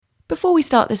Before we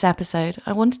start this episode,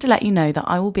 I wanted to let you know that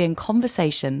I will be in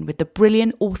conversation with the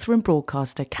brilliant author and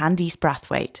broadcaster Candice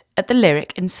Brathwaite at the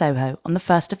Lyric in Soho on the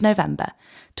 1st of November,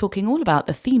 talking all about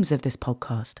the themes of this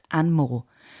podcast and more.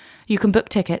 You can book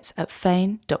tickets at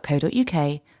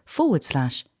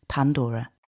fane.co.uk/Pandora.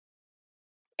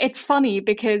 It's funny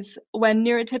because when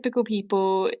neurotypical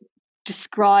people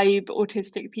describe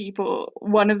autistic people,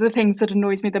 one of the things that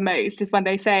annoys me the most is when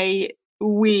they say,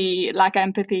 we lack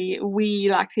empathy, we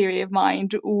lack theory of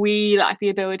mind, we lack the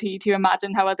ability to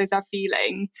imagine how others are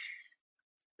feeling.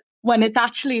 When it's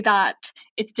actually that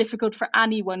it's difficult for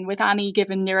anyone with any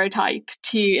given neurotype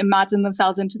to imagine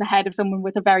themselves into the head of someone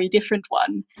with a very different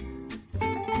one.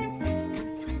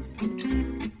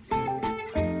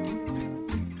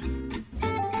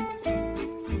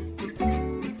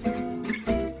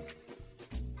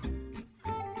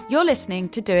 You're listening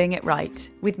to Doing It Right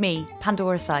with me,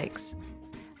 Pandora Sykes,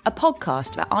 a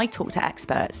podcast where I talk to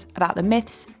experts about the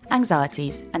myths,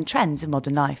 anxieties, and trends of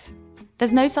modern life.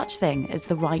 There's no such thing as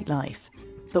the right life,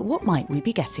 but what might we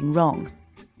be getting wrong?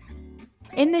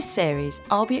 In this series,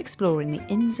 I'll be exploring the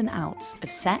ins and outs of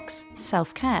sex,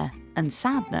 self-care, and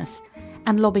sadness,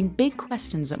 and lobbing big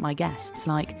questions at my guests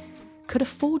like, could a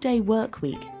 4-day work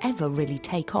week ever really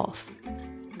take off?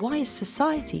 Why is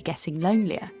society getting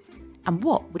lonelier? And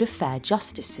what would a fair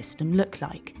justice system look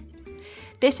like?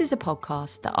 This is a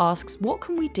podcast that asks, what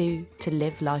can we do to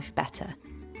live life better?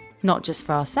 Not just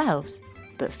for ourselves,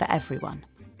 but for everyone.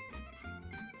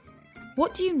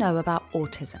 What do you know about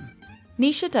autism?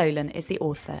 Nisha Dolan is the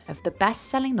author of the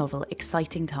best-selling novel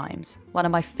Exciting Times, one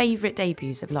of my favourite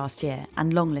debuts of last year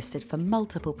and longlisted for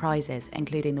multiple prizes,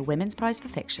 including the Women's Prize for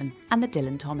Fiction and the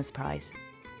Dylan Thomas Prize.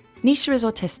 Nisha is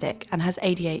autistic and has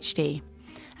ADHD,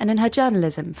 and in her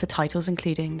journalism for titles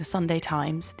including The Sunday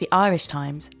Times, The Irish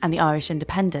Times and The Irish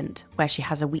Independent, where she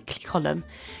has a weekly column,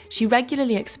 she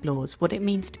regularly explores what it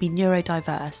means to be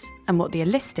neurodiverse and what the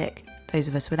allistic, those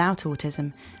of us without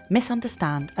autism,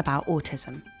 misunderstand about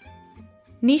autism.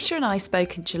 Nisha and I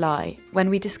spoke in July when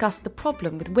we discussed the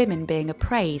problem with women being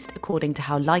appraised according to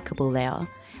how likeable they are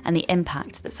and the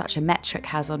impact that such a metric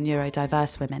has on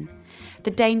neurodiverse women,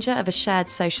 the danger of a shared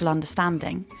social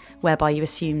understanding, whereby you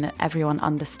assume that everyone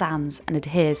understands and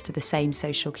adheres to the same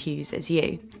social cues as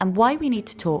you, and why we need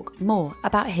to talk more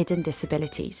about hidden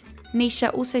disabilities.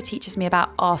 Nisha also teaches me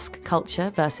about ask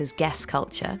culture versus guess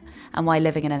culture, and why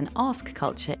living in an ask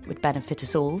culture would benefit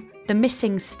us all, the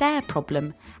missing stare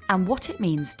problem, and what it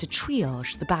means to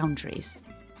triage the boundaries.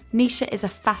 Nisha is a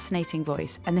fascinating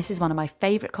voice, and this is one of my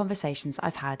favourite conversations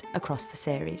I've had across the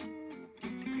series.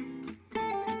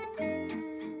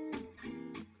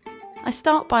 I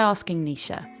start by asking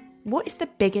Nisha, what is the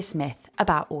biggest myth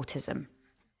about autism?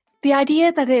 The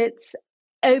idea that it's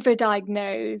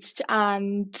overdiagnosed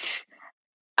and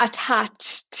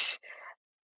attached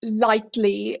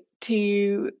lightly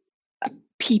to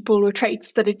people or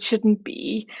traits that it shouldn't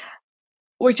be,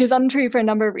 which is untrue for a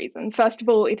number of reasons. First of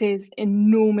all, it is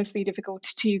enormously difficult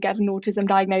to get an autism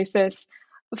diagnosis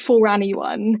for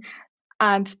anyone.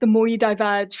 And the more you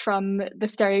diverge from the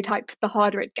stereotype, the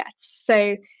harder it gets.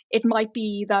 So it might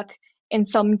be that in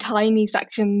some tiny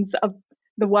sections of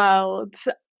the world,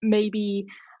 maybe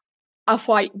a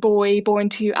white boy born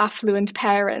to affluent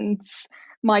parents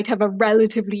might have a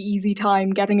relatively easy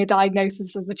time getting a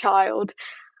diagnosis as a child.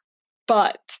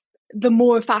 But the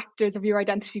more factors of your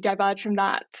identity diverge from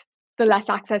that, the less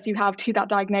access you have to that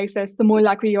diagnosis, the more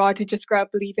likely you are to just grow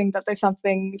up believing that there's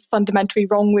something fundamentally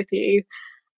wrong with you.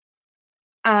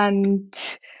 And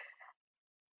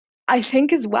I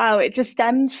think as well, it just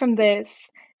stems from this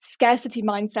scarcity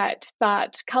mindset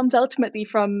that comes ultimately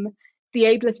from the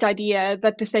ableist idea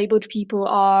that disabled people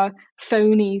are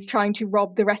phonies trying to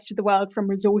rob the rest of the world from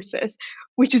resources,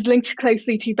 which is linked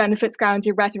closely to benefits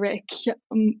grounded rhetoric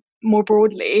more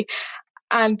broadly.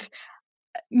 And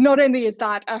not only is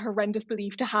that a horrendous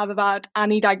belief to have about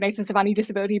any diagnosis of any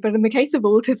disability, but in the case of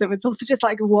autism, it's also just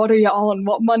like, what are you on?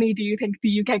 What money do you think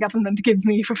the UK government gives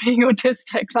me for being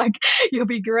autistic? Like, you'll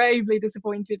be gravely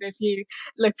disappointed if you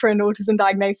look for an autism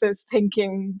diagnosis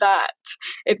thinking that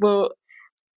it will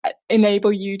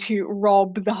enable you to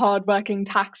rob the hardworking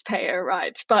taxpayer,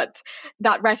 right? But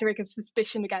that rhetoric of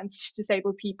suspicion against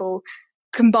disabled people,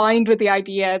 combined with the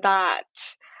idea that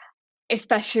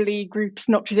especially groups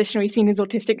not traditionally seen as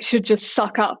autistic should just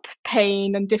suck up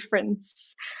pain and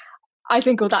difference, I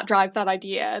think all that drives that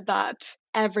idea that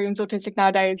everyone's autistic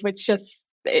nowadays, which just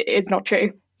is not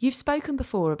true. You've spoken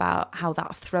before about how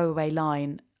that throwaway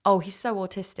line, oh, he's so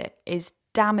autistic, is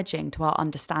damaging to our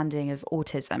understanding of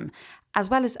autism, as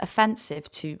well as offensive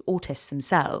to autists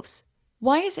themselves.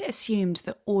 Why is it assumed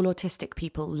that all autistic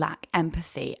people lack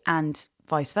empathy and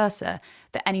vice versa,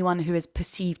 that anyone who is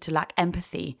perceived to lack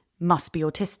empathy must be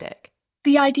autistic.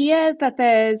 The idea that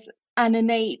there's an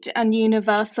innate and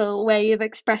universal way of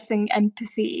expressing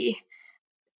empathy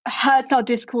hurts our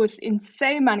discourse in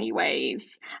so many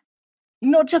ways,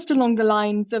 not just along the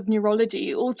lines of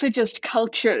neurology, also just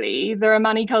culturally. There are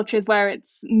many cultures where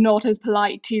it's not as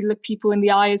polite to look people in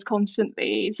the eyes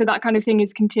constantly. So that kind of thing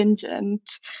is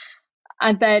contingent.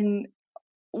 And then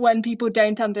when people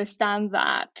don't understand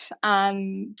that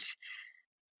and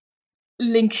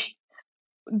link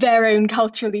their own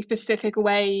culturally specific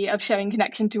way of showing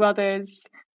connection to others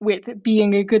with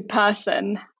being a good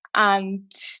person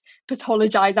and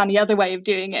pathologize any other way of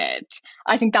doing it,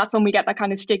 I think that's when we get that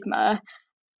kind of stigma.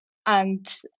 And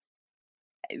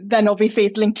then obviously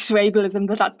it's linked to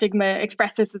ableism, that stigma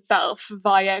expresses itself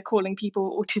via calling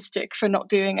people autistic for not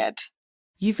doing it.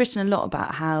 You've written a lot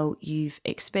about how you've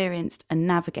experienced and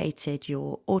navigated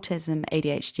your autism,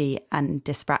 ADHD and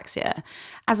dyspraxia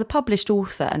as a published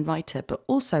author and writer, but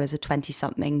also as a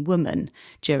 20-something woman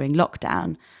during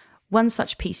lockdown. One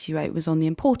such piece you wrote was on the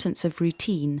importance of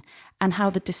routine and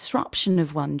how the disruption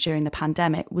of one during the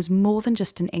pandemic was more than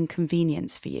just an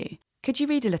inconvenience for you. Could you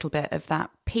read a little bit of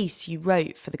that piece you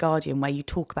wrote for The Guardian where you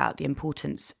talk about the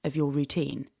importance of your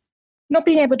routine? Not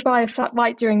being able to buy a flat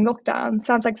white during lockdown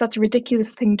sounds like such a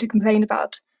ridiculous thing to complain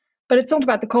about. But it's not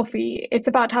about the coffee, it's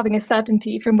about having a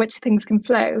certainty from which things can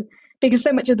flow. Because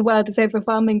so much of the world is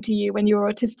overwhelming to you when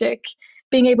you're autistic.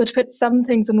 Being able to put some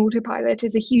things on autopilot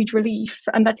is a huge relief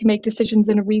and lets you make decisions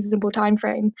in a reasonable time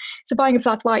frame. So buying a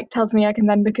flat white tells me I can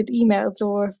then look at emails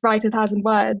or write 1,000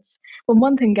 words. When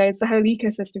one thing goes, the whole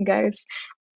ecosystem goes.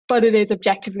 But it is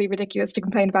objectively ridiculous to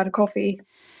complain about a coffee.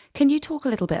 Can you talk a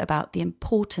little bit about the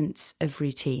importance of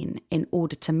routine in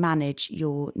order to manage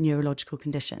your neurological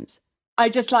conditions? I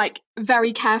just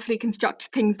very carefully construct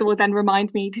things that will then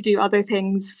remind me to do other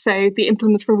things. So the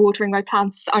implements for watering my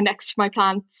plants are next to my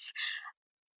plants.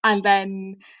 And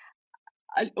then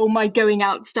all my going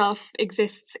out stuff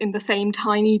exists in the same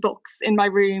tiny box in my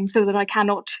room so that I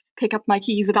cannot pick up my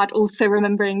keys without also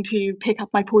remembering to pick up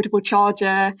my portable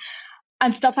charger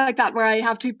and stuff like that, where I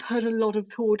have to put a lot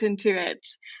of thought into it.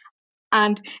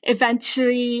 And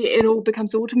eventually it all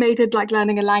becomes automated, like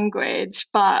learning a language,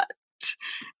 but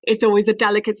it's always a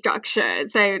delicate structure.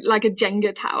 So like a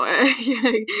Jenga tower,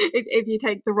 if you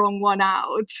take the wrong one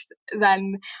out,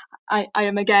 then I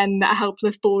am again a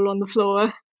helpless ball on the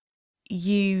floor.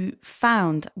 You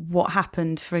found what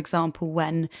happened, for example,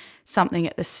 when something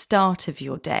at the start of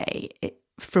your day,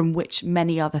 from which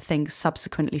many other things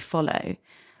subsequently follow,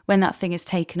 when that thing is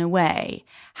taken away,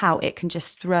 how it can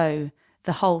just throw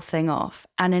the whole thing off.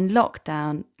 And in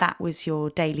lockdown, that was your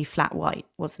daily flat white,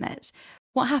 wasn't it?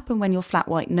 What happened when your flat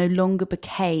white no longer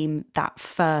became that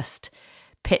first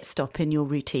pit stop in your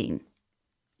routine?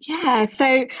 Yeah,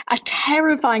 so a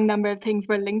terrifying number of things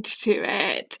were linked to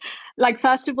it.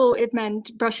 First of all, it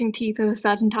meant brushing teeth at a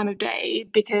certain time of day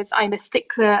because I'm a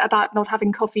stickler about not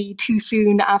having coffee too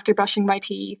soon after brushing my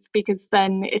teeth, because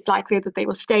then it's likely that they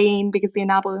will stain because the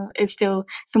enamel is still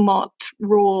somewhat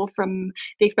raw from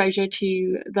the exposure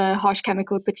to the harsh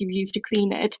chemicals that you've used to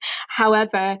clean it.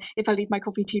 However, if I leave my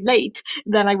coffee too late,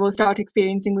 then I will start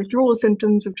experiencing withdrawal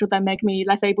symptoms, which will then make me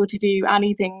less able to do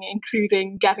anything,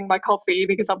 including getting my coffee,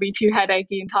 because I'll be too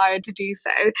headachy and tired to do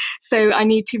so. So I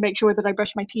need to make sure that I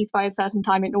brush my teeth by a certain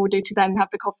time in order to then have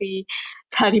the coffee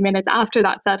 30 minutes after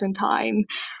that certain time.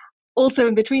 Also,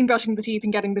 in between brushing the teeth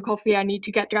and getting the coffee, I need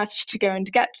to get dressed to go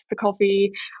and get the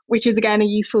coffee, which is again a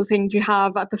useful thing to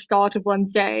have at the start of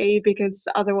one's day, because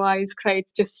otherwise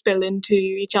clothes just spill into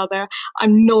each other.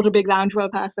 I'm not a big loungewear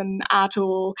person at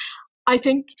all. I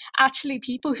think actually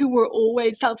people who were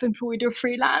always self-employed or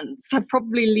freelance have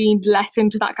probably leaned less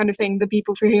into that kind of thing than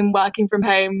people for whom working from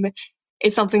home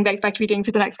is something they expect to be doing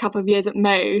for the next couple of years at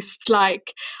most.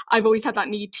 I've always had that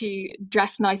need to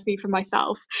dress nicely for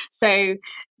myself. So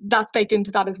that's baked into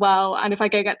that as well. And if I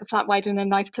go get the flat white in a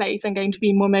nice place, I'm going to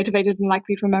be more motivated and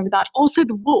likely to remember that. Also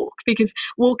the walk, because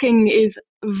walking is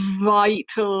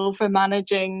vital for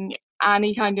managing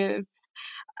any kind of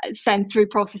sensory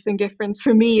processing difference,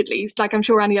 for me at least. I'm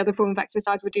sure any other form of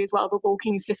exercise would do as well, but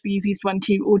walking is just the easiest one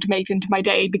to automate into my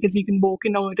day because you can walk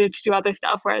in order to do other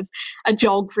stuff, whereas a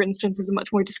jog, for instance, is a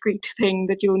much more discrete thing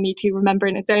that you'll need to remember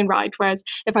in its own right. Whereas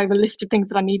if I have a list of things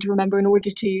that I need to remember in order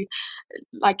to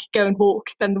go and walk,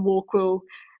 then the walk will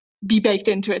be baked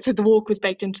into it. So the walk was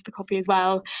baked into the coffee as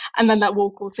well. And then that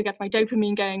walk also gets my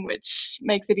dopamine going, which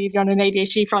makes it easier on an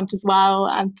ADHD front as well,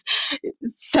 and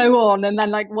so on. And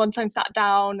then once I'm sat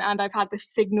down and I've had this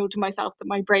signal to myself that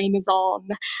my brain is on,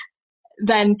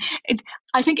 then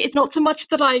I think it's not so much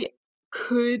that I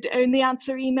could only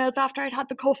answer emails after I'd had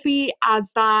the coffee,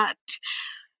 as that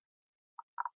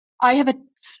I have a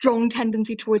strong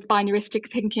tendency towards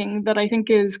binaristic thinking that I think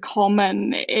is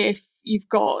common if you've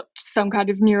got some kind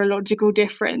of neurological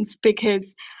difference,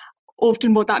 because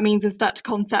often what that means is that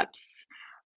concepts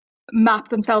map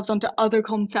themselves onto other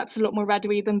concepts a lot more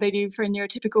readily than they do for a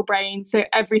neurotypical brain. So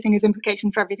everything has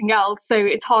implications for everything else. So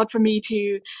it's hard for me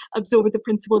to absorb the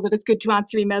principle that it's good to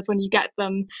answer emails when you get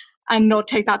them and not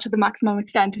take that to the maximum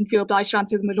extent and feel obliged to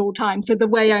answer them at all times. So the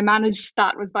way I managed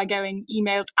that was by going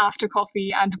emails after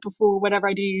coffee and before whatever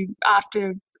I do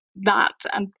after that.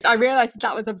 And I realized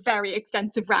that was a very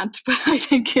extensive rant, but I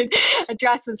think it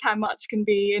addresses how much can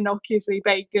be innocuously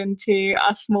baked into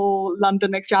a small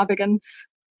London extravagance.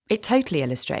 It totally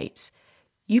illustrates.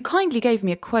 You kindly gave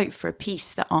me a quote for a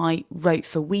piece that I wrote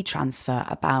for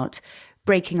WeTransfer about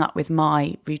breaking up with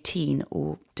my routine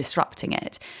or disrupting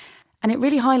it. And it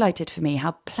really highlighted for me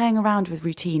how playing around with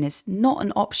routine is not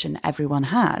an option everyone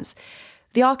has.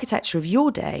 The architecture of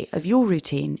your day, of your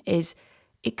routine, is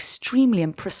extremely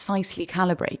and precisely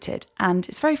calibrated, and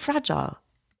it's very fragile.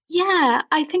 Yeah,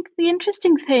 I think the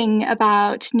interesting thing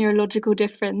about neurological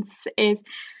difference is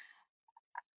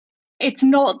it's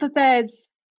not that there's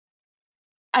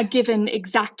a given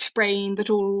exact brain that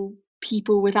all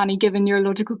people with any given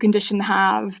neurological condition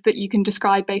have that you can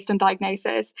describe based on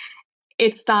diagnosis.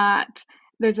 It's that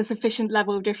there's a sufficient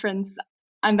level of difference,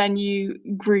 and then you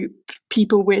group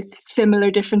people with similar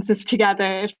differences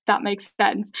together, if that makes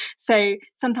sense. So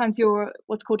sometimes you're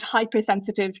what's called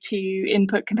hypersensitive to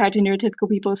input compared to neurotypical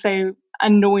people. So a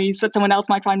noise that someone else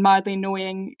might find mildly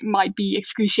annoying might be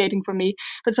excruciating for me,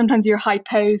 but sometimes you're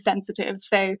hyposensitive,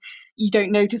 so you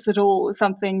don't notice at all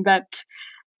something that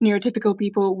neurotypical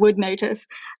people would notice.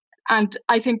 And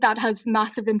I think that has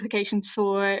massive implications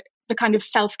for the kind of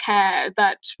self-care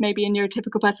that maybe a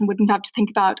neurotypical person wouldn't have to think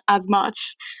about as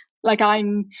much. Like,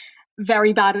 I'm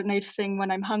very bad at noticing when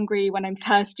I'm hungry, when I'm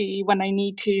thirsty, when I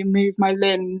need to move my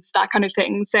limbs, that kind of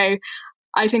thing. So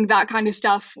I think that kind of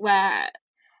stuff, where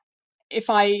if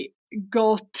I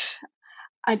got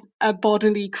a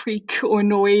bodily creak or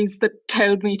noise that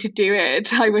told me to do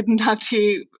it, I wouldn't have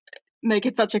to make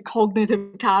it such a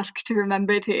cognitive task to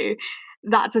remember to.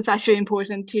 That's especially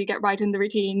important to get right in the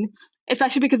routine,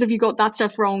 especially because if you got that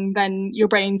stuff wrong, then your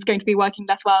brain's going to be working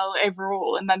less well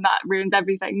overall, and then that ruins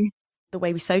everything. The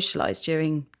way we socialised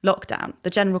during lockdown,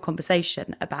 the general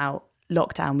conversation about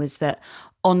lockdown was that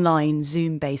online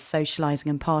Zoom-based socialising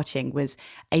and partying was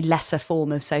a lesser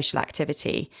form of social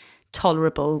activity,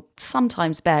 tolerable,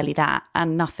 sometimes barely that,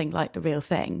 and nothing like the real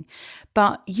thing.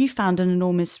 But you found an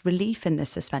enormous relief in this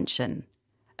suspension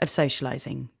of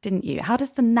socialising, didn't you? How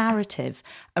does the narrative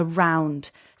around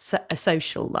a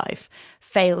social life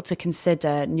fail to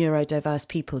consider neurodiverse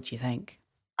people, do you think?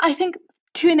 I think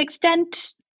to an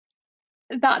extent,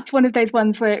 that's one of those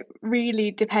ones where it really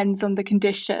depends on the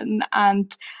condition,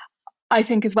 and I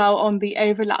think as well on the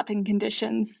overlapping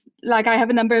conditions. Like, I have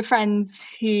a number of friends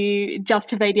who just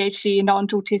have ADHD and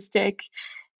aren't autistic,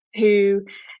 who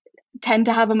tend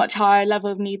to have a much higher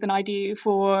level of need than I do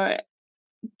for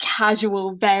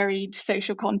casual, varied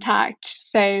social contact.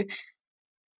 So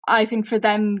I think for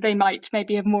them, they might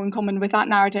maybe have more in common with that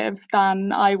narrative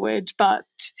than I would. But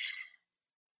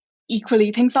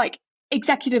equally, things like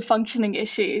executive functioning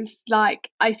issues,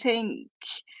 like, I think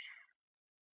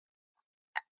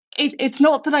it's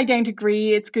not that I don't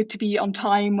agree, it's good to be on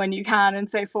time when you can and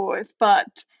so forth, but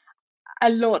a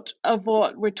lot of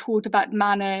what we're taught about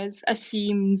manners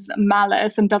assumes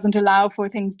malice and doesn't allow for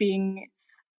things being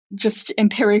just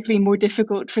empirically more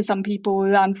difficult for some people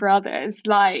than for others.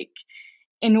 Like,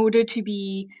 in order to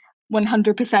be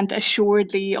 100%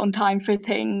 assuredly on time for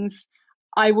things,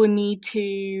 I will need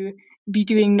to be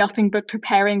doing nothing but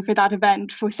preparing for that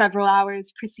event for several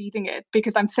hours preceding it,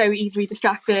 because I'm so easily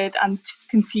distracted and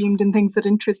consumed in things that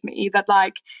interest me that,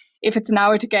 like, if it's an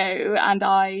hour to go and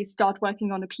I start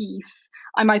working on a piece,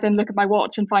 I might then look at my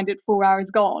watch and find it 4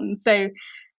 hours gone. So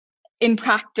in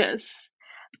practice,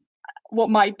 what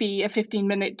might be a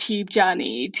 15-minute tube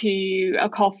journey to a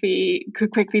coffee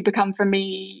could quickly become for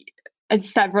me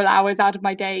as several hours out of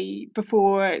my day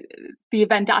before the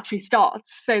event actually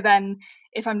starts. So then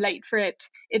if I'm late for it,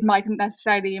 it mightn't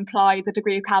necessarily imply the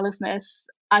degree of callousness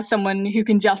as someone who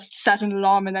can just set an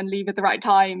alarm and then leave at the right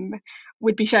time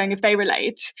would be showing if they were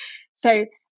late. So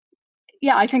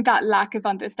yeah, I think that lack of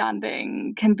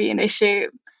understanding can be an issue.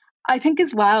 I think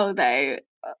as well, though,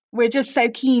 we're just so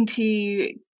keen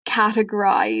to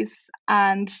categorize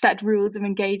and set rules of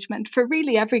engagement for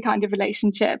really every kind of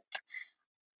relationship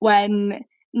when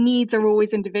needs are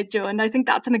always individual. And I think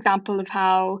that's an example of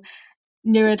how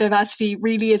neurodiversity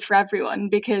really is for everyone,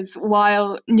 because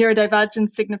while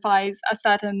neurodivergence signifies a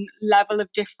certain level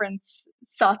of difference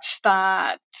such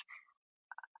that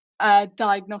a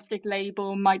diagnostic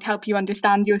label might help you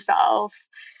understand yourself,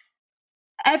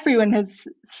 everyone has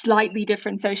slightly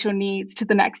different social needs to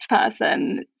the next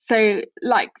person. So,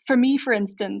 like for me, for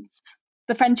instance,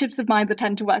 the friendships of mine that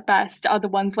tend to work best are the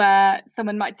ones where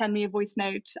someone might send me a voice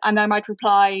note and I might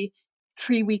reply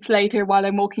 3 weeks later while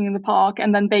I'm walking in the park,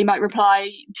 and then they might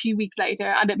reply 2 weeks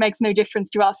later, and it makes no difference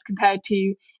to us compared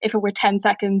to if it were 10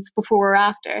 seconds before or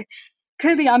after.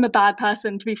 Clearly, I'm a bad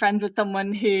person to be friends with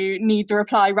someone who needs a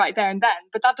reply right there and then,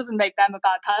 but that doesn't make them a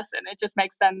bad person. It just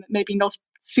makes them maybe not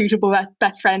suitable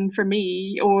best friend for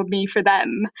me, or me for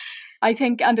them. I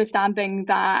think understanding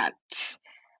that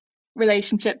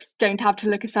relationships don't have to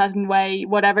look a certain way,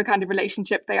 whatever kind of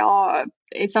relationship they are,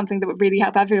 is something that would really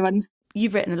help everyone.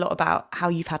 You've written a lot about how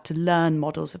you've had to learn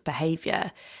models of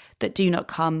behaviour that do not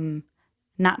come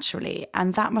naturally,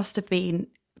 and that must have been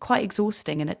quite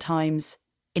exhausting and at times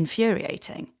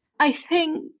infuriating. I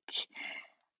think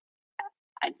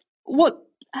what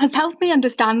has helped me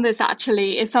understand this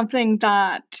actually is something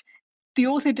that the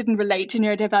author didn't relate to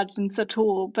neurodivergence at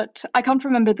all, but I can't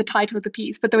remember the title of the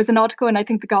piece, but there was an article in, I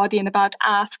think, The Guardian about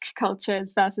ask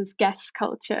cultures versus guess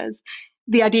cultures.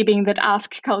 The idea being that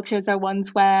ask cultures are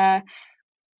ones where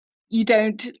you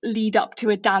don't lead up to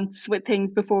a dance with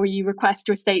things before you request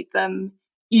or state them.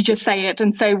 You just say it.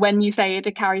 And so when you say it,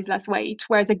 it carries less weight.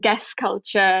 Whereas a guess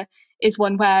culture is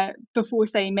one where before,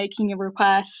 say, making a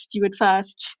request, you would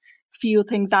first feel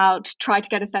things out, try to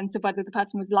get a sense of whether the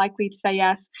person was likely to say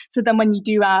yes. So then when you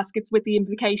do ask, it's with the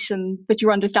implication that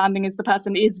your understanding is the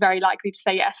person is very likely to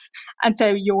say yes. And so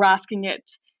you're asking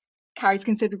it carries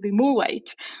considerably more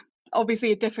weight.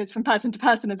 Obviously, it differs from person to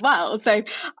person as well. So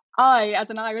I, as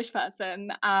an Irish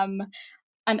person, am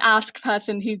an ask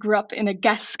person who grew up in a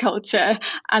guess culture,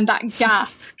 and that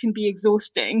gap can be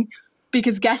exhausting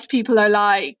because guess people are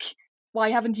like,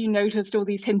 why haven't you noticed all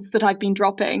these hints that I've been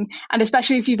dropping? And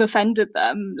especially if you've offended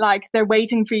them, like they're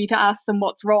waiting for you to ask them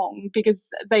what's wrong because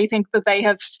they think that they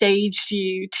have staged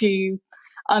you to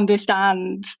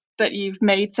understand that you've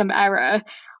made some error.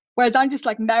 Whereas I'm just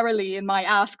like merrily in my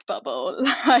ask bubble,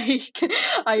 like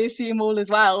I assume all is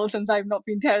well since I've not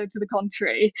been told to the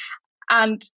contrary.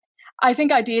 And I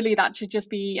think ideally that should just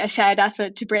be a shared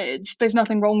effort to bridge. There's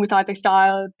nothing wrong with either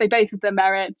style. They both have their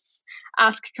merits.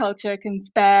 Ask culture can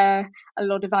spare a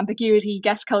lot of ambiguity.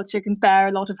 Guess culture can spare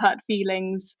a lot of hurt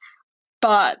feelings.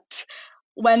 But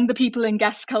when the people in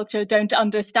guest culture don't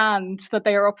understand that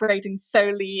they are operating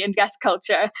solely in guest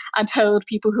culture and hold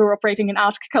people who are operating in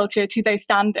ask culture to those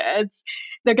standards,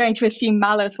 they're going to assume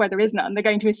malice where there is none. They're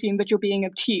going to assume that you're being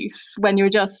obtuse when you're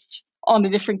just on a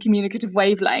different communicative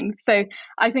wavelength. So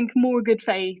I think more good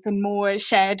faith and more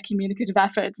shared communicative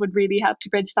effort would really help to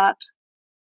bridge that.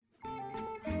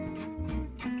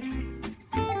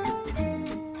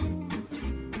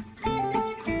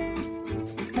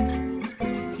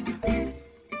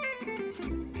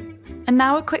 And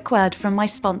now a quick word from my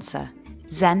sponsor,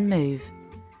 Zen Move,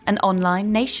 an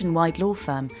online nationwide law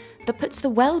firm that puts the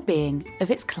well-being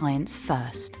of its clients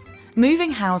first.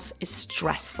 Moving house is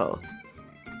stressful.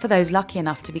 For those lucky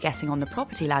enough to be getting on the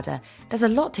property ladder, there's a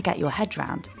lot to get your head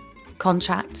round.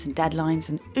 Contracts and deadlines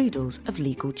and oodles of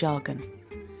legal jargon.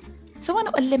 So why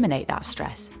not eliminate that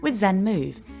stress with Zen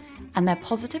Move and their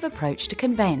positive approach to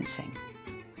conveyancing?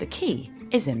 The key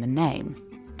is in the name.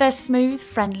 Their smooth,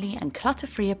 friendly and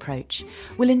clutter-free approach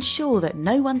will ensure that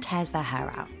no one tears their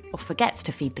hair out or forgets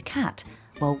to feed the cat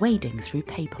while wading through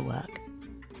paperwork.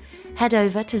 Head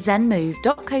over to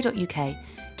zenmove.co.uk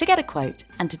to get a quote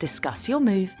and to discuss your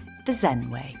move the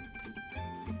Zen way.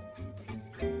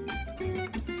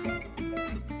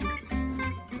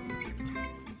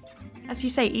 As you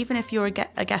say, even if you're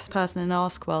a guest person in an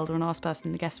ask world or an ask person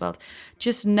in the guest world,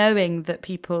 just knowing that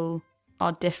people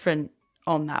are different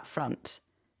on that front.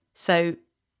 So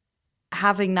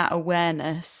having that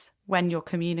awareness when you're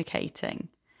communicating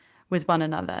with one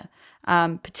another,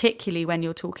 particularly when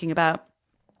you're talking about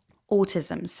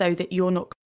autism, so that you're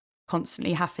not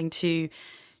constantly having to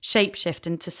shapeshift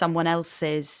into someone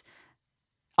else's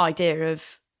idea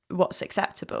of what's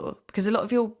acceptable. Because a lot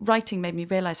of your writing made me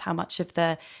realise how much of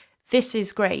the this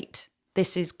is great,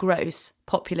 this is gross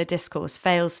popular discourse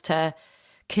fails to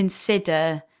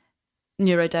consider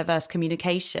neurodiverse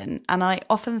communication. And I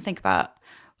often think about,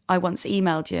 I once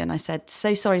emailed you and I said,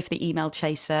 so sorry for the email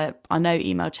chaser. I know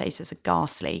email chasers are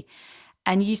ghastly.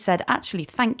 And you said, actually,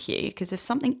 thank you, because if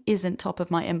something isn't top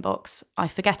of my inbox, I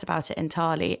forget about it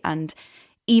entirely. And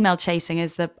email chasing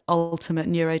is the ultimate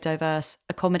neurodiverse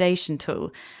accommodation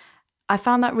tool. I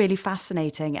found that really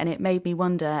fascinating, and it made me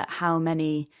wonder how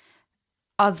many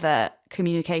other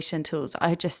communication tools I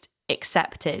had just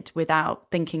accepted without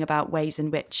thinking about ways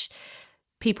in which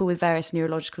people with various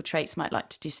neurological traits might like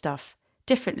to do stuff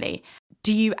differently.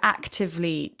 Do you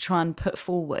actively try and put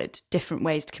forward different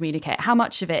ways to communicate? How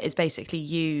much of it is basically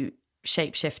you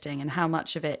shape-shifting, and how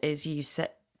much of it is you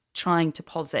trying to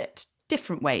posit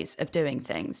different ways of doing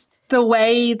things? The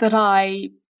way that I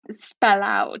spell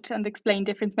out and explain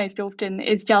difference most often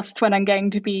is just when I'm going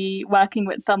to be working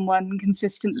with someone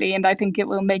consistently, and I think it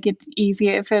will make it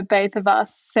easier for both of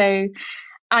us. So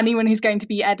anyone who's going to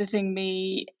be editing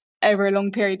me over a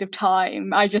long period of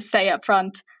time, I just say up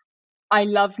front, I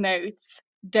love notes,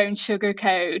 don't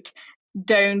sugarcoat,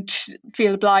 don't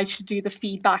feel obliged to do the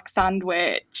feedback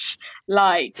sandwich.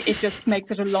 Like, it just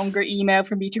makes it a longer email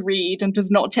for me to read and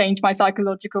does not change my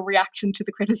psychological reaction to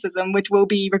the criticism, which will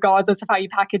be regardless of how you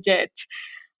package it.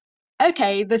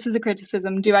 Okay, this is a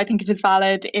criticism. Do I think it is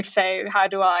valid? If so, how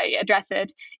do I address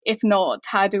it? If not,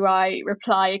 how do I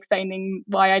reply explaining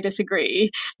why I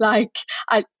disagree?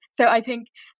 So I think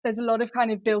there's a lot of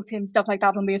kind of built-in stuff like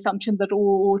that on the assumption that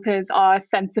all authors are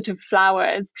sensitive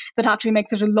flowers that actually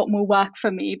makes it a lot more work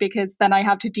for me, because then I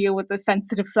have to deal with the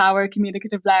sensitive flower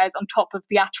communicative layers on top of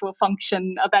the actual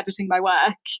function of editing my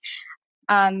work.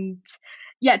 And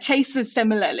yeah, Chase is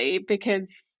similarly, because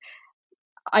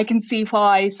I can see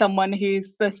why someone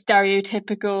who's the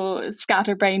stereotypical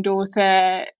scatterbrained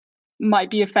author might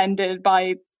be offended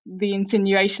by the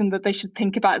insinuation that they should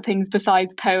think about things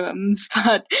besides poems.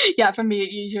 But yeah, for me,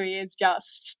 it usually is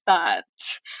just that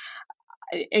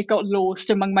it got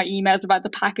lost among my emails about the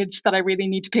package that I really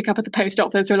need to pick up at the post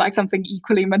office, or like something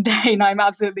equally mundane. I'm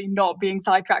absolutely not being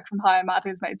sidetracked from higher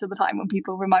matters most of the time when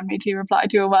people remind me to reply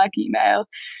to a work email.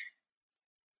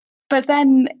 But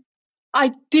then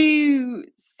I do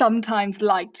sometimes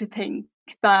like to think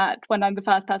that when I'm the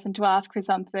first person to ask for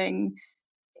something,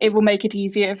 it will make it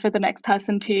easier for the next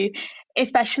person to,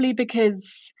 especially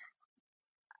because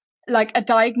like a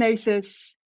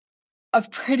diagnosis of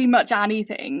pretty much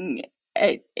anything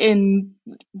in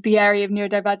the area of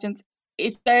neurodivergence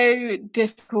is so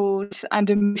difficult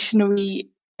and emotionally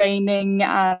draining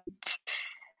and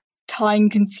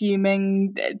time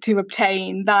consuming to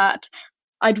obtain that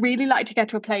I'd really like to get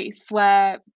to a place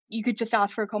where you could just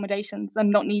ask for accommodations and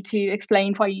not need to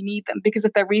explain why you need them, because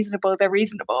if they're reasonable, they're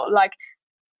reasonable. Like,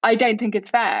 I don't think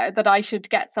it's fair that I should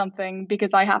get something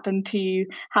because I happen to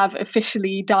have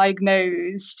officially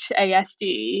diagnosed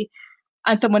ASD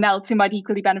and someone else who might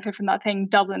equally benefit from that thing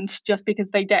doesn't, just because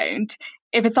they don't,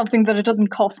 if it's something that it doesn't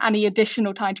cost any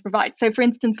additional time to provide. So for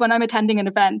instance, when I'm attending an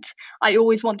event, I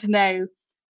always want to know,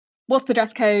 what's the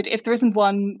dress code? If there isn't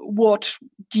one, what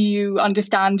do you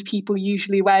understand people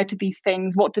usually wear to these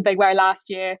things? What did they wear last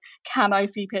year? Can I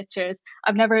see pictures?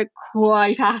 I've never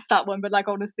quite asked that one, but like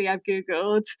honestly, I've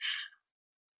Googled.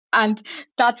 And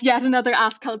that's yet another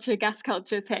ask culture, guest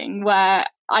culture thing where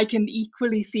I can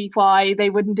equally see why they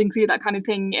wouldn't include that kind of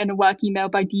thing in a work email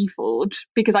by default,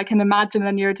 because I can imagine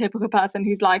a neurotypical person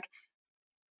who's like,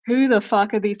 who the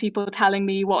fuck are these people telling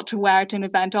me what to wear at an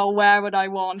event? I'll wear what I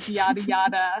want, yada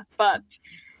yada. But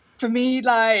for me,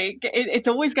 like, it's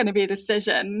always going to be a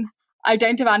decision. I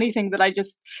don't have anything that I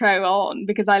just throw on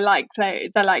because I like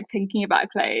clothes. I like thinking about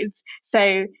clothes.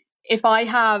 So if I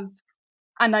have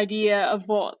an idea of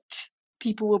what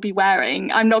people will be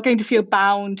wearing, I'm not going to feel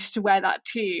bound to wear that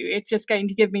too. It's just going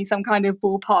to give me some kind of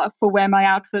ballpark for where my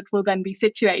outfit will then be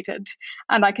situated.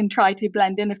 And I can try to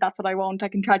blend in if that's what I want. I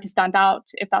can try to stand out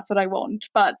if that's what I want.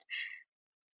 But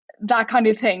that kind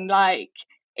of thing, like,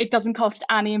 it doesn't cost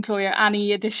any employer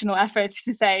any additional effort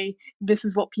to say this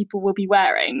is what people will be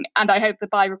wearing. And I hope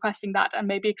that by requesting that and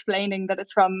maybe explaining that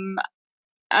it's from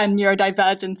a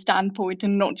neurodivergent standpoint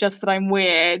and not just that I'm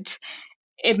weird,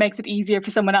 it makes it easier for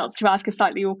someone else to ask a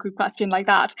slightly awkward question like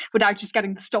that without just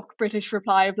getting the stock British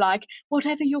reply of like,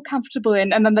 whatever you're comfortable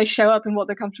in. And then they show up in what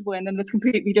they're comfortable in and it's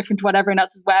completely different to what everyone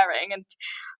else is wearing. And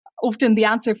often the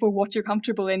answer for what you're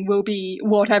comfortable in will be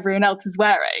what everyone else is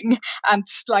wearing. And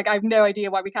like, I have no idea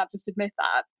why we can't just admit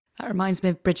that. That reminds me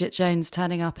of Bridget Jones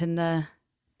turning up in the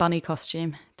bunny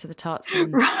costume to the Tarts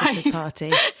and Right. Pickers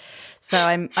party. So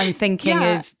I'm thinking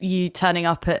of you turning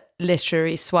up at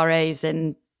literary soirees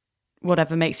in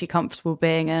whatever makes you comfortable,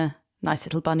 being a nice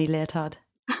little bunny leotard.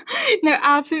 No,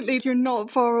 absolutely, you're not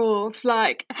far off.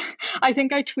 Like, I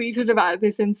think I tweeted about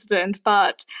this incident,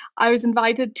 but I was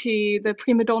invited to the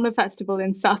Prima Donna Festival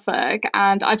in Suffolk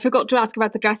and I forgot to ask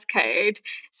about the dress code.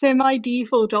 So my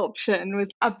default option was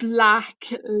a black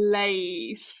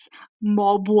lace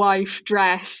mob wife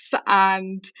dress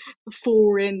and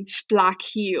 4-inch black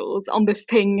heels on this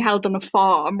thing held on a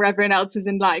farm where everyone else is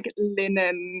in like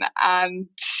linen and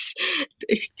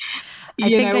I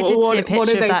think I did see a what picture are of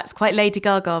those? that. It's quite Lady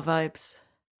Gaga vibes.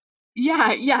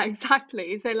 Yeah,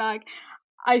 exactly. So like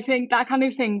I think that kind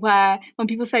of thing where when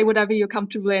people say whatever you're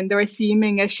comfortable in, they're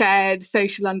assuming a shared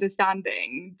social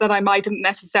understanding that I mightn't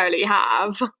necessarily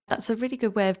have. That's a really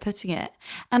good way of putting it.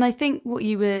 And I think what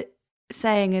you were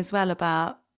saying as well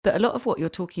about that a lot of what you're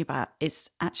talking about is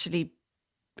actually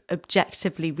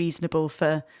objectively reasonable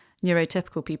for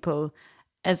neurotypical people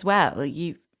as well.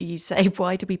 You say,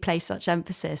 why do we place such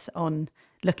emphasis on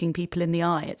looking people in the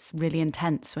eye? It's really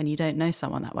intense when you don't know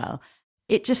someone that well.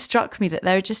 It just struck me that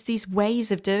there are just these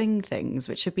ways of doing things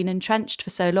which have been entrenched for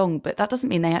so long, but that doesn't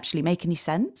mean they actually make any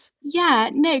sense. Yeah,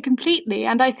 no, completely.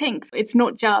 And I think it's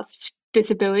not just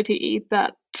disability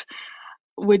that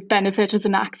would benefit as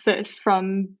an axis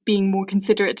from being more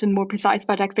considerate and more precise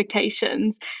about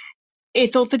expectations.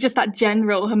 It's also just that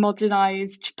general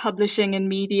homogenized publishing and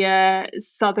media,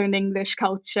 Southern English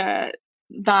culture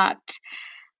that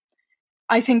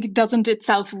I think doesn't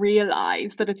itself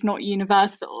realize that it's not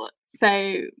universal.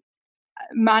 So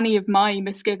many of my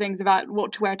misgivings about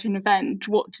what to wear to an event,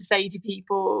 what to say to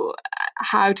people,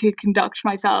 how to conduct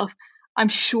myself, I'm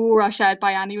sure are shared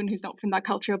by anyone who's not from that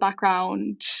cultural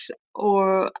background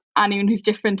or anyone who's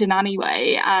different in any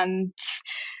way. And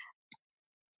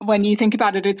when you think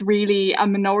about it, it's really a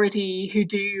minority who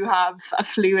do have a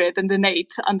fluid and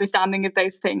innate understanding of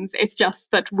those things. It's just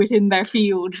that within their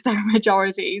field, they're a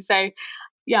majority. So,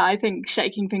 yeah, I think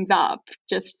shaking things up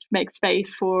just makes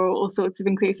space for all sorts of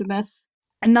inclusiveness.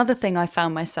 Another thing I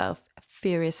found myself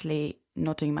furiously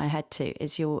nodding my head to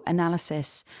is your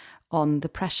analysis on the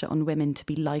pressure on women to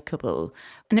be likable.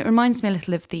 And it reminds me a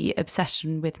little of the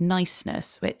obsession with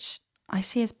niceness, which I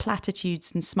see as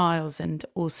platitudes and smiles and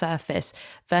all surface,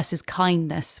 versus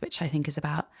kindness, which I think is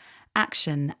about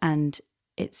action and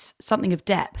it's something of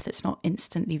depth that's not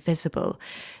instantly visible.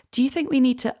 Do you think we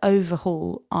need to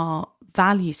overhaul our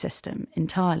value system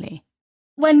entirely?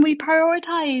 When we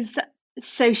prioritize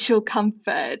social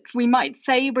comfort, we might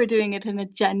say we're doing it in a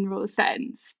general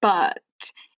sense, but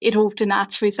it often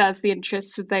actually serves the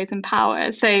interests of those in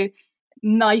power. So,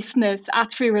 niceness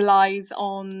actually relies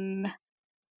on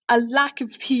a lack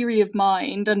of theory of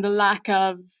mind and a lack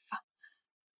of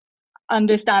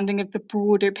understanding of the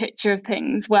broader picture of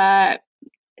things, where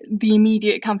the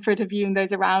immediate comfort of you and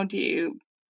those around you,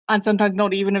 and sometimes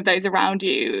not even of those around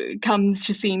you, comes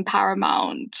to seem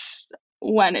paramount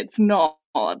when it's not.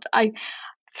 I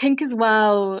think as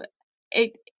well,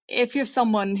 it if you're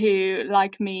someone who,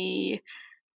 like me,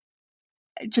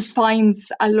 just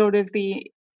finds a lot of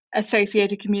the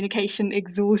associated communication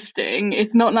exhausting,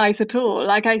 it's not nice at all.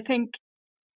 Like, I think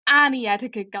any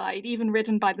etiquette guide, even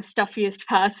written by the stuffiest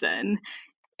person,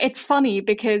 it's funny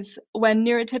because when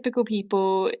neurotypical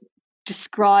people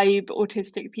describe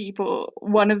autistic people,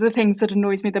 one of the things that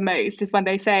annoys me the most is when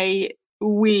they say,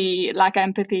 we lack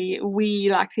empathy, we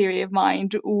lack theory of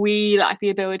mind, we lack the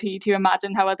ability to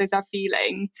imagine how others are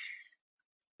feeling,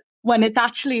 when it's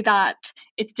actually that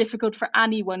it's difficult for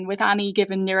anyone with any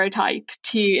given neurotype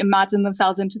to imagine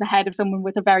themselves into the head of someone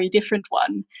with a very different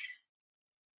one.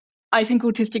 I think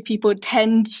autistic people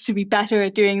tend to be better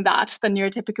at doing that than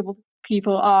neurotypical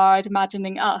people are at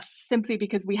imagining us, simply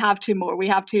because we have to more. We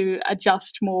have to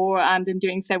adjust more, and in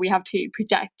doing so, we have to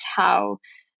project how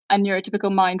a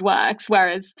neurotypical mind works,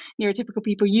 whereas neurotypical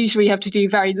people usually have to do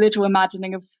very little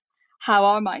imagining of how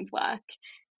our minds work.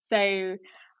 So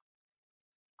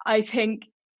I think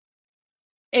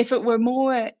if it were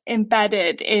more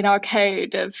embedded in our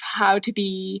code of how to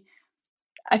be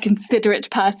a considerate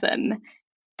person,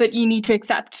 but you need to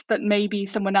accept that maybe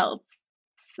someone else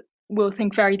will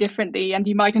think very differently and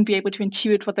you mightn't be able to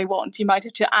intuit what they want. You might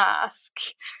have to ask,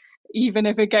 even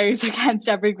if it goes against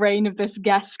every grain of this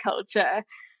guess culture.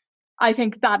 I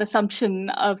think that assumption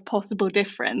of possible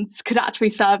difference could actually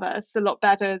serve us a lot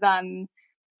better than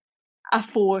a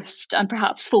forced and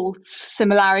perhaps false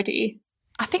similarity.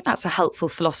 I think that's a helpful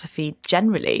philosophy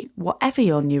generally, whatever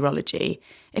your neurology,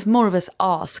 if more of us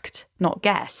asked, not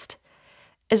guessed.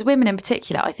 As women in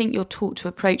particular, I think you're taught to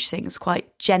approach things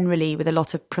quite generally with a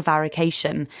lot of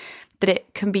prevarication, that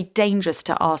it can be dangerous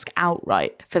to ask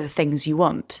outright for the things you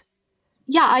want.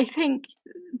 Yeah, I think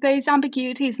those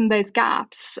ambiguities and those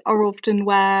gaps are often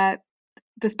where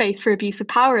the space for abuse of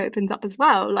power opens up as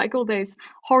well. Like all those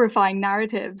horrifying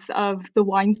narratives of the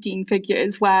Weinstein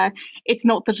figures, where it's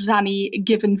not that at any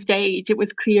given stage it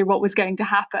was clear what was going to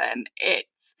happen.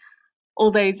 It's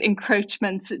all those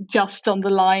encroachments just on the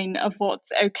line of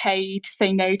what's okay to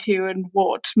say no to and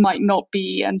what might not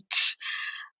be. And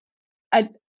I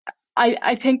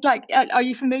I think, like, are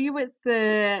you familiar with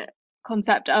the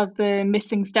concept of the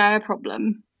missing stair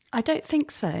problem? I don't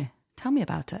think so. Tell me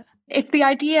about it. It's the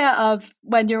idea of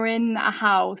when you're in a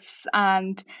house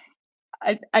and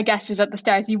a guest is at the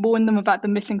stairs, you warn them about the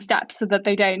missing steps so that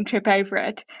they don't trip over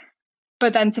it.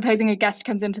 But then supposing a guest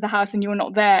comes into the house and you're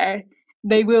not there,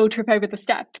 they will trip over the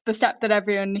step that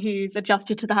everyone who's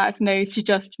adjusted to the house knows to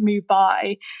just move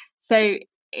by. So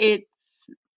it's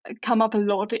come up a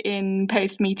lot in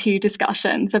post Me Too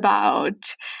discussions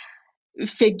about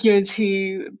figures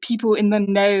who people in the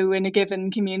know in a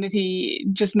given community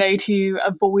just know to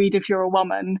avoid if you're a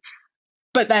woman.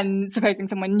 But then supposing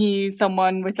someone new,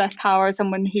 someone with less power,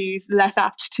 someone who's less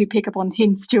apt to pick up on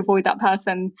hints to avoid that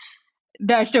person,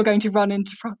 they're still going to run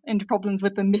into problems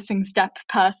with the missing step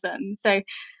person. So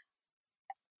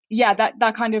yeah,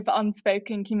 that kind of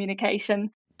unspoken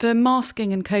communication. The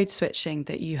masking and code switching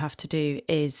that you have to do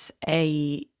is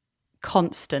a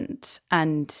constant.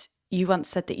 And you once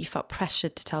said that you felt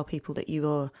pressured to tell people that you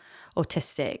were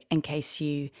autistic in case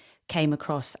you came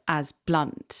across as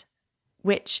blunt,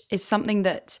 which is something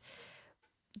that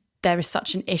there is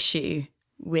such an issue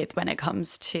with when it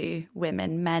comes to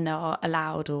women. Men are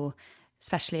allowed, or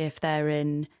especially if they're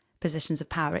in positions of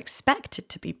power, expected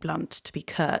to be blunt, to be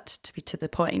curt, to be to the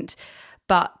point.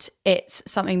 But it's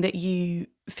something that you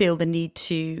feel the need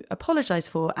to apologise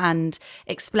for and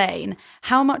explain.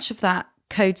 How much of that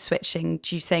code switching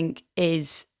do you think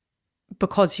is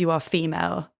because you are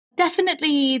female?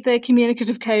 Definitely the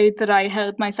communicative code that I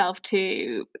held myself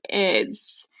to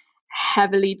is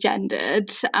heavily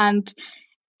gendered, and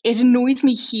it annoys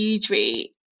me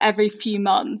hugely every few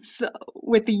months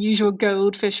with the usual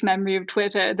goldfish memory of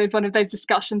Twitter. There's one of those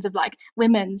discussions of like,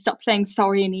 women, stop saying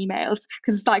sorry in emails.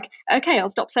 Because it's like, okay,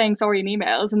 I'll stop saying sorry in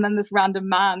emails, and then this random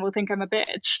man will think I'm a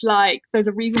bitch. Like, there's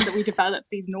a reason that we develop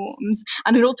these norms.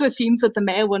 And it also assumes that the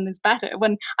male one is better,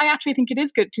 when I actually think it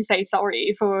is good to say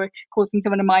sorry for causing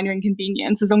someone a minor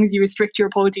inconvenience, as long as you restrict your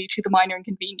apology to the minor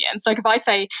inconvenience. Like, if I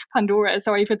say, Pandora,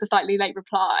 sorry for the slightly late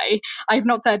reply, I have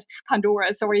not said,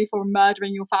 Pandora, sorry for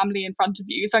murdering your family in front of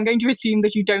you. So I'm going to assume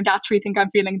that you don't actually think I'm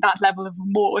feeling that level of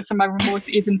remorse, and my remorse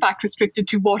is in fact restricted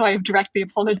to what I have directly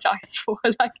apologized for.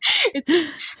 Like, it's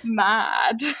just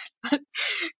mad.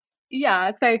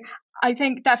 Yeah, so I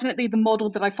think definitely the model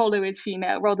that I follow is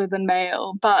female rather than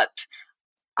male, but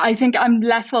I think I'm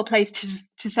less well placed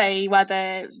to say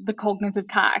whether the cognitive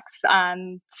tax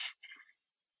and,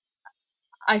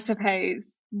 I suppose,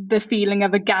 the feeling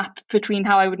of a gap between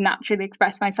how I would naturally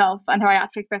express myself and how I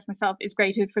actually express myself is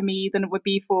greater for me than it would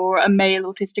be for a male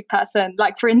autistic person.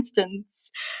 Like, for instance,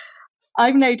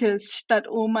 I've noticed that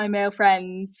all my male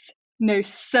friends know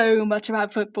so much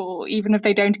about football, even if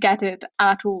they don't get it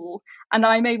at all. And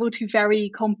I'm able to very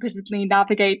competently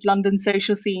navigate London's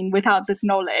social scene without this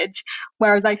knowledge.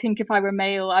 Whereas I think if I were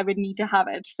male, I would need to have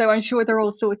it. So I'm sure there are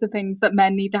all sorts of things that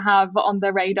men need to have on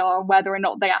their radar, whether or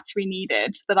not they actually need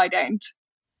it, that I don't.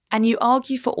 And you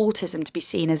argue for autism to be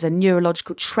seen as a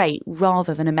neurological trait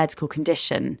rather than a medical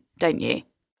condition, don't you?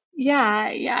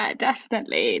 Yeah,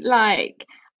 definitely. Like,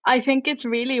 I think it's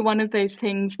really one of those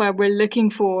things where we're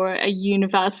looking for a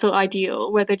universal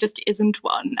ideal where there just isn't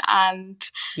one. And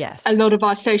Yes. a lot of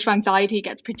our social anxiety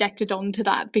gets projected onto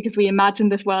that because we imagine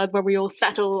this world where we all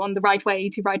settle on the right way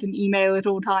to write an email at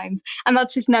all times. And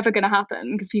that's just never going to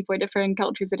happen because people are different,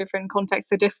 cultures are different,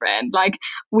 contexts are different. Like,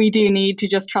 we do need to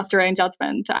just trust our own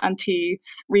judgment and to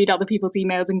read other people's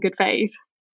emails in good faith.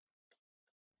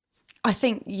 I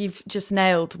think you've just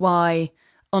nailed why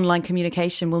online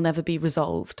communication will never be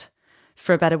resolved,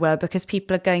 for a better word, because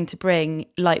people are going to bring,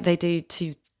 like they do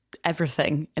to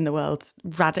everything in the world,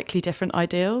 radically different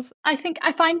ideals. I think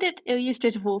I find it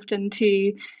illustrative often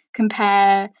to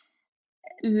compare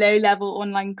low-level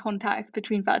online contact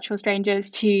between virtual strangers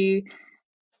to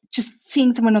just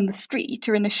seeing someone on the street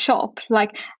or in a shop.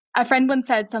 Like, a friend once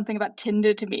said something about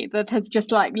Tinder to me that has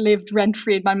just like lived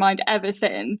rent-free in my mind ever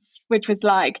since, which was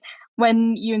like,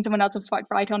 when you and someone else have swiped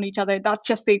right on each other, that's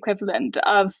just the equivalent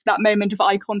of that moment of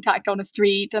eye contact on a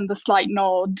street and the slight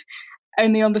nod.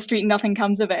 Only on the street, nothing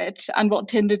comes of it. And what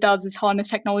Tinder does is harness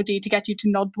technology to get you to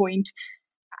nod point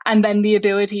and then the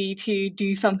ability to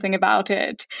do something about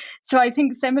it. So I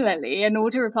think similarly, an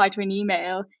auto reply to an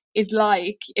email is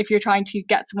like if you're trying to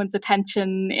get someone's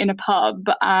attention in a pub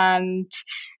and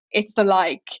it's the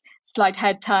like slight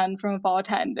head turn from a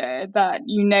bartender that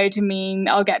you know to mean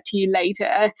I'll get to you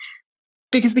later.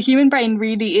 Because the human brain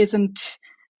really isn't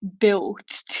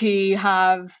built to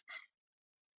have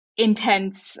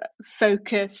intense,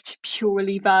 focused,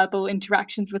 purely verbal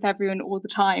interactions with everyone all the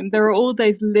time. There are all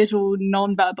those little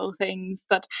non-verbal things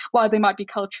that, while they might be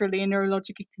culturally and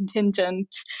neurologically contingent,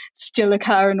 still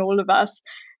occur in all of us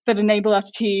that enable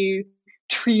us to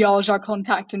triage our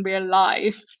contact in real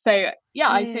life. So yeah,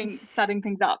 I Yeah. think setting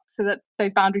things up so that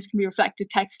those boundaries can be reflected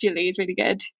textually is really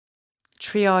good.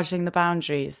 Triaging the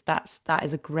boundaries, that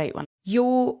is a great one.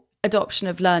 Your adoption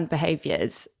of learned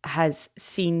behaviours has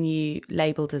seen you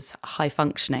labelled as high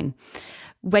functioning.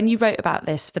 When you wrote about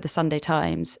this for the Sunday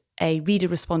Times, a reader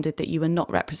responded that you were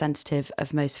not representative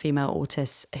of most female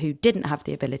autists who didn't have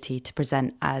the ability to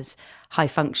present as high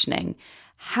functioning.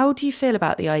 How do you feel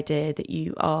about the idea that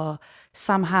you are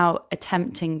somehow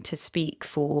attempting to speak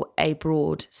for a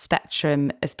broad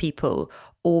spectrum of people,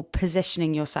 or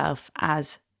positioning yourself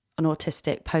as an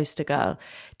autistic poster girl?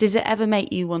 Does it ever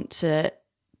make you want to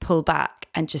pull back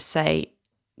and just say,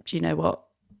 do you know what?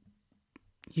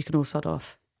 You can all sod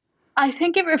off. I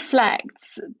think it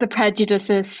reflects the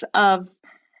prejudices of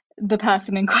the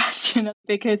person in question,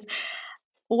 because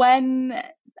when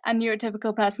a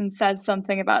neurotypical person says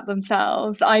something about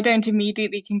themselves, I don't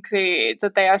immediately conclude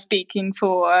that they are speaking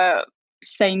for,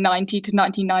 say, 90 to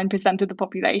 99% of the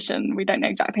population. We don't know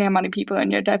exactly how many people are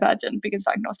neurodivergent because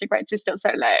diagnostic rates are still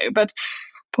so low. But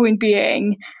point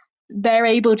being, they're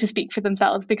able to speak for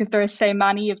themselves because there are so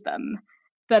many of them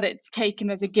that it's taken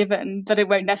as a given that it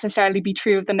won't necessarily be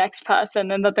true of the next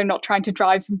person, and that they're not trying to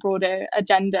drive some broader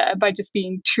agenda by just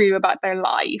being true about their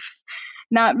life.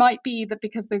 Now, it might be that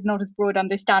because there's not as broad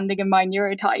understanding of my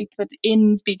neurotype, that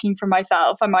in speaking for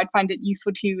myself, I might find it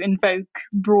useful to invoke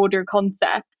broader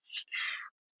concepts.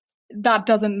 That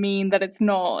doesn't mean that it's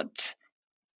not,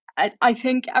 I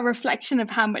think, a reflection of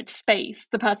how much space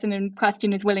the person in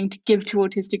question is willing to give to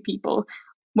autistic people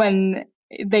when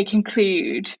they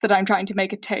conclude that I'm trying to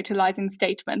make a totalizing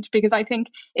statement. Because I think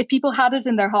if people had it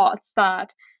in their hearts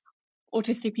that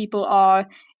autistic people are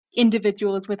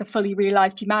individuals with a fully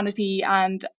realized humanity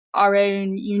and our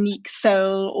own unique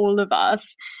soul, all of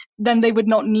us, then they would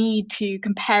not need to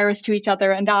compare us to each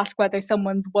other and ask whether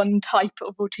someone's one type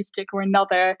of autistic or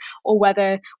another, or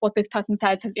whether what this person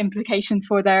says has implications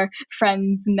for their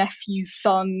friend's nephew's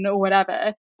son or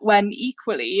whatever. When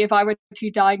equally, if I were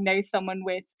to diagnose someone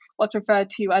with what's referred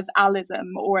to as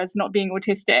allism or as not being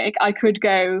autistic, I could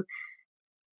go,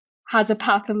 has a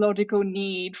pathological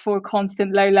need for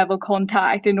constant low-level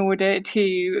contact in order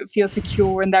to feel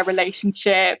secure in their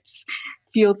relationships,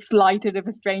 feel slighted if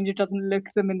a stranger doesn't look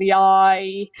them in the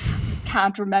eye,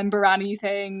 can't remember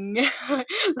anything.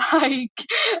 Like,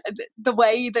 the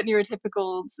way that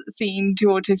neurotypicals seem to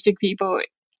autistic people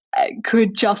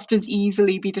could just as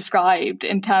easily be described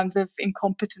in terms of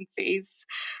incompetencies.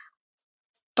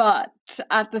 But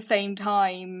at the same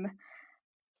time,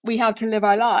 we have to live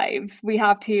our lives. We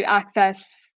have to access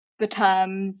the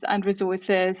terms and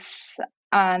resources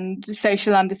and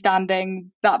social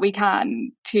understanding that we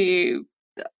can to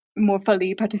more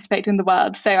fully participate in the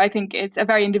world. So I think it's a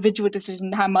very individual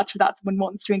decision how much of that someone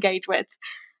wants to engage with.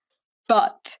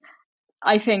 But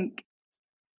I think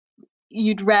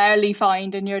you'd rarely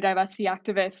find a neurodiversity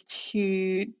activist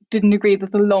who didn't agree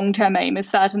that the long-term aim is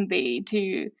certainly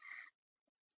to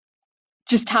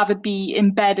just have it be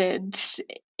embedded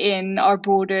in our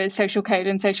broader social code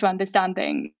and social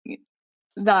understanding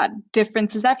that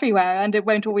difference is everywhere and it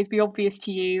won't always be obvious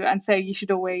to you. And so you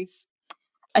should always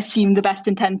assume the best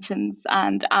intentions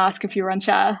and ask if you're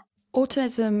unsure.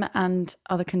 Autism and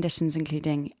other conditions,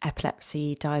 including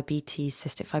epilepsy, diabetes,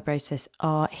 cystic fibrosis,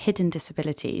 are hidden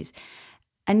disabilities.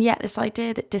 And yet this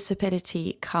idea that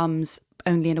disability comes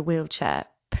only in a wheelchair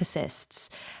persists.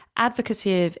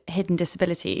 Advocacy of hidden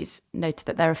disabilities noted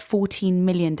that there are 14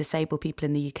 million disabled people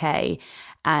in the UK,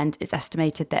 and it's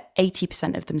estimated that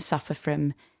 80% of them suffer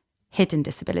from hidden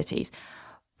disabilities.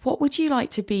 What would you like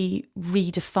to be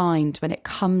redefined when it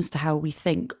comes to how we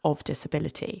think of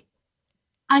disability?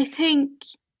 I think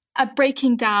a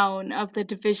breaking down of the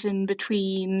division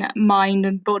between mind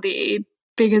and body,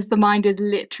 because the mind is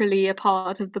literally a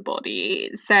part of the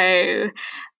body. So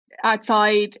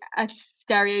outside a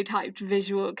stereotyped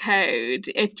visual code,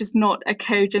 it's just not a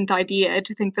cogent idea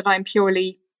to think that I'm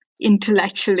purely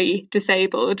intellectually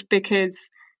disabled because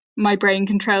my brain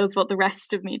controls what the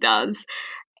rest of me does.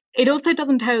 It also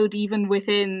doesn't hold even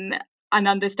within an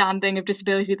understanding of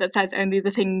disability that says only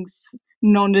the things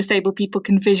non-disabled people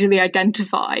can visually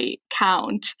identify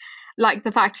count, like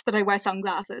the fact that I wear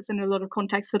sunglasses in a lot of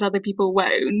contexts that other people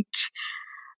won't.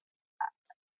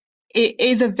 It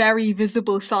is a very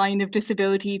visible sign of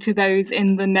disability to those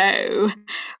in the know.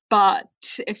 But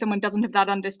if someone doesn't have that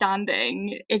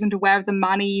understanding, isn't aware of the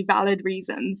many valid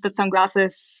reasons that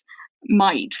sunglasses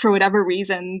might, for whatever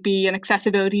reason, be an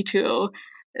accessibility tool,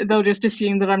 they'll just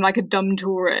assume that I'm like a dumb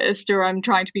tourist or I'm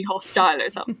trying to be hostile or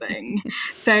something.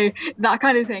 So that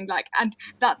kind of thing, like, and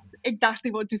that's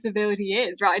exactly what disability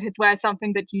is, right? It's where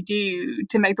something that you do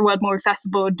to make the world more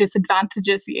accessible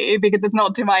disadvantages you, because it's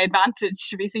not to my advantage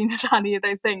to be seen as any of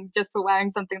those things just for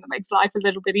wearing something that makes life a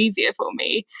little bit easier for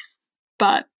me.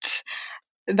 But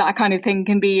that kind of thing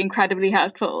can be incredibly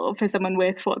helpful for someone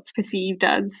with what's perceived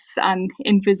as an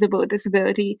invisible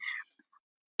disability.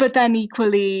 But then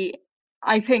equally,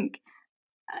 I think,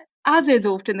 as is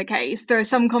often the case, there are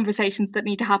some conversations that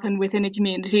need to happen within a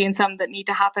community and some that need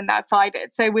to happen outside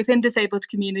it. So within disabled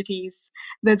communities,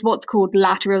 there's what's called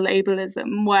lateral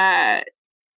ableism, where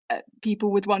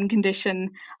people with one condition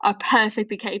are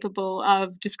perfectly capable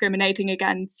of discriminating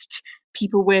against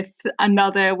people with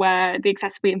another, where the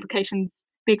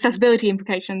accessibility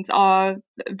implications are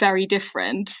very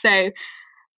different. So,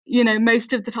 you know,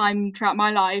 most of the time throughout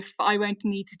my life, I won't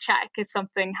need to check if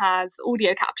something has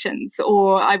audio captions,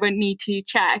 or I won't need to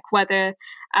check whether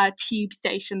a tube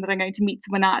station that I'm going to meet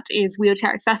someone at is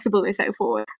wheelchair accessible or so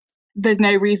forth. There's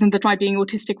no reason that my being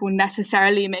autistic will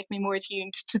necessarily make me more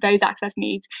attuned to those access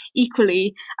needs.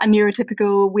 Equally, a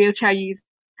neurotypical wheelchair user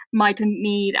mightn't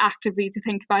need actively to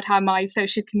think about how my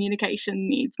social communication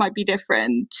needs might be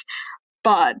different.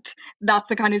 But that's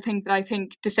the kind of thing that I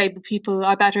think disabled people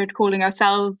are better at calling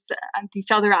ourselves and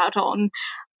each other out on.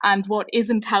 And what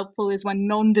isn't helpful is when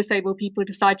non-disabled people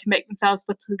decide to make themselves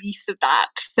the police of that.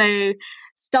 So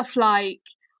stuff like,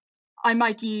 I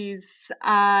might use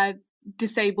a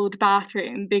disabled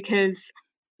bathroom because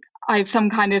I have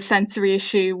some kind of sensory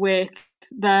issue with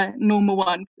the normal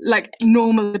one, like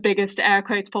normal, the biggest air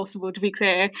quotes possible, to be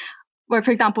clear. Where,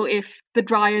 for example, if the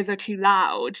dryers are too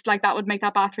loud, like that would make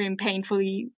that bathroom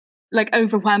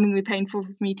overwhelmingly painful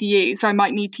for me to use. So I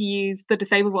might need to use the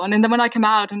disabled one. And then when I come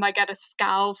out and I get a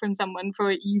scowl from someone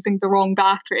for using the wrong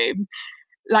bathroom,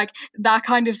 like that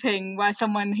kind of thing, where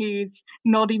someone who's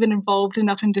not even involved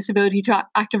enough in disability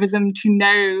activism to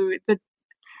know that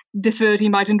disability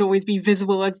mightn't always be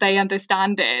visible as they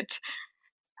understand it,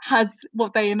 has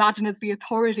what they imagine as the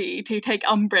authority to take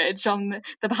umbrage on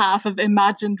the behalf of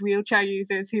imagined wheelchair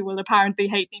users who will apparently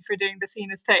hate me for doing the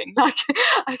heinous thing. Like,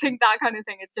 I think that kind of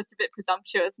thing is just a bit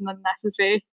presumptuous and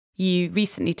unnecessary. You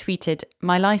recently tweeted,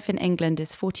 "My life in England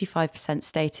is 45%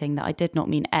 stating that I did not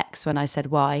mean X when I said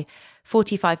Y,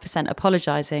 45%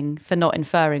 apologising for not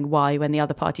inferring Y when the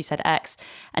other party said X,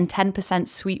 and 10%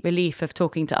 sweet relief of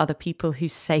talking to other people who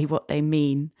say what they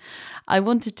mean." I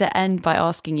wanted to end by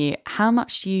asking you, how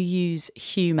much do you use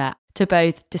humour to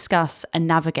both discuss and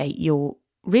navigate your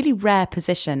really rare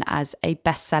position as a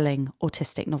best-selling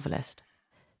autistic novelist?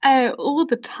 All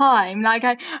the time. Like,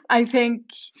 I think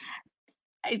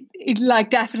it's like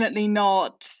definitely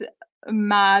not a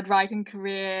mad writing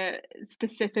career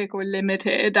specific or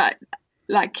limited.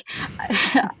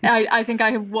 I think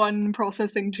I have one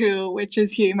processing tool, which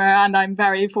is humor, and I'm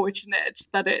very fortunate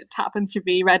that it happens to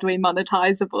be readily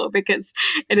monetizable, because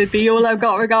it'd be all I've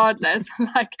got regardless.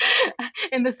 Like,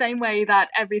 in the same way that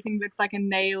everything looks like a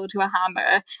nail to a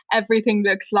hammer, everything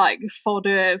looks like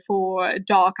fodder for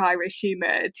dark Irish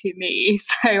humor to me.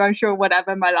 So I'm sure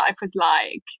whatever my life was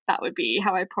like, that would be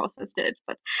how I processed it.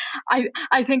 But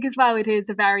I think as well, it is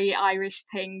a very Irish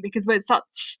thing, because we're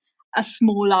such a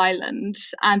small island,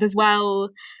 and as well,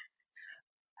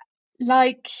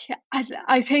 like,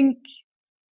 I think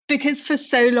because for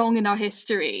so long in our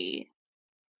history,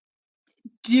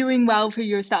 doing well for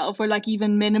yourself, or like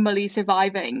even minimally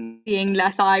surviving, being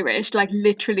less Irish, like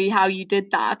literally how you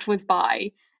did that was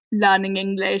by learning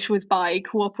English, was by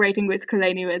cooperating with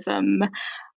colonialism.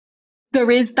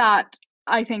 There is that,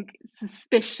 I think,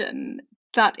 suspicion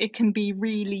that it can be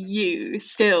really you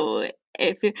still.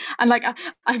 And like,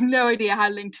 I have no idea how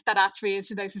linked that actually is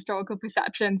to those historical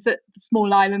perceptions that the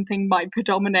small island thing might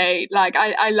predominate. Like,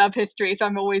 I love history, so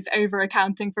I'm always over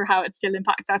accounting for how it still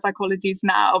impacts our psychologies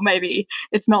now. Maybe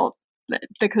it's not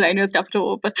the colonial stuff at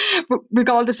all, but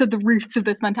regardless of the roots of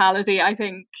this mentality, I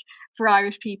think for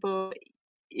Irish people,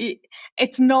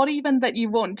 it's not even that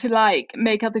you want to like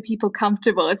make other people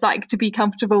comfortable. It's like to be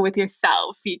comfortable with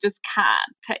yourself. You just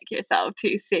can't take yourself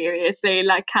too seriously,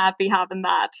 like can't be having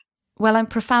that. Well, I'm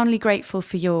profoundly grateful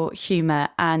for your humour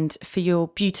and for your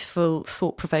beautiful,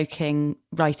 thought-provoking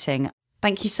writing.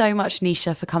 Thank you so much,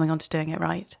 Nisha, for coming on to Doing It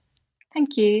Right.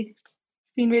 Thank you.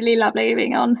 It's been really lovely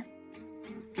being on.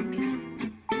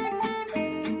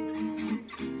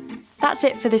 That's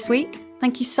it for this week.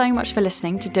 Thank you so much for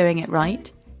listening to Doing It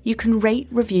Right. You can rate,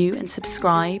 review and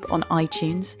subscribe on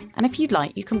iTunes. And if you'd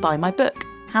like, you can buy my book,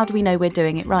 How Do We Know We're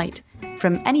Doing It Right?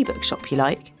 From any bookshop you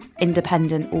like.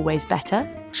 Independent, always better.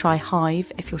 try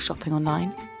Hive if you're shopping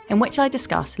online, in which I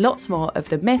discuss lots more of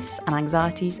the myths and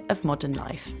anxieties of modern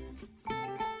life.